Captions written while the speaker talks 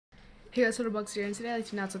Hey guys, Bucks here, and today I'd like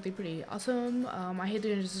to announce something pretty awesome. I hit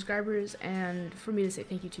 300 subscribers, and for me to say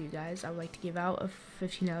thank you to you guys, I would like to give out a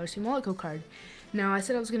 $15 Team Wallet Code card. Now, I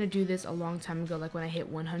said I was going to do this a long time ago, like when I hit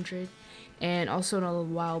 100, and also a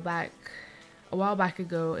while back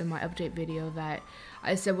ago in my update video that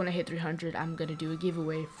I said when I hit 300, I'm going to do a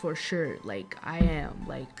giveaway for sure. Like, I am.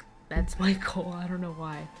 Like, that's my goal. I don't know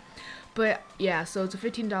why. But, yeah, so it's a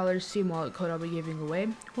 $15 Team Wallet Code I'll be giving away.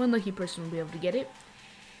 One lucky person will be able to get it.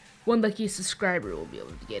 One lucky subscriber will be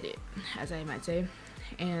able to get it, as I might say.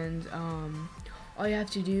 And all you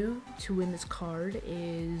have to do to win this card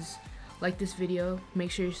is like this video,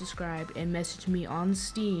 make sure you're subscribed, and message me on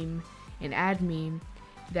Steam and add me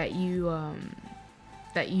that you're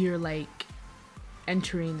like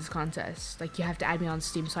entering this contest. Like, you have to add me on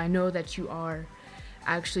Steam so I know that you are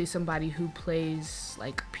actually somebody who plays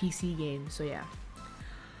like PC games. So yeah.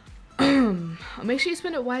 Make sure you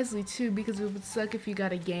spend it wisely too, because it would suck if you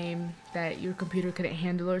got a game that your computer couldn't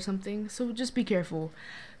handle or something. So just be careful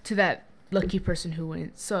to that lucky person who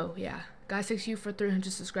wins. So yeah, guys, thanks you for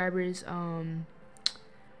 300 subscribers.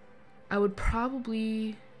 I would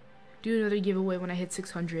probably do another giveaway when I hit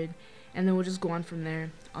 600, and then we'll just go on from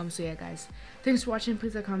there. So yeah, guys, thanks for watching.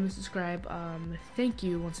 Please like, comment, subscribe. Thank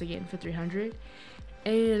you once again for 300.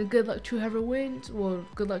 And good luck to whoever wins. Well,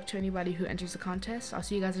 good luck to anybody who enters the contest. I'll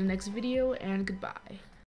see you guys in the next video, and goodbye.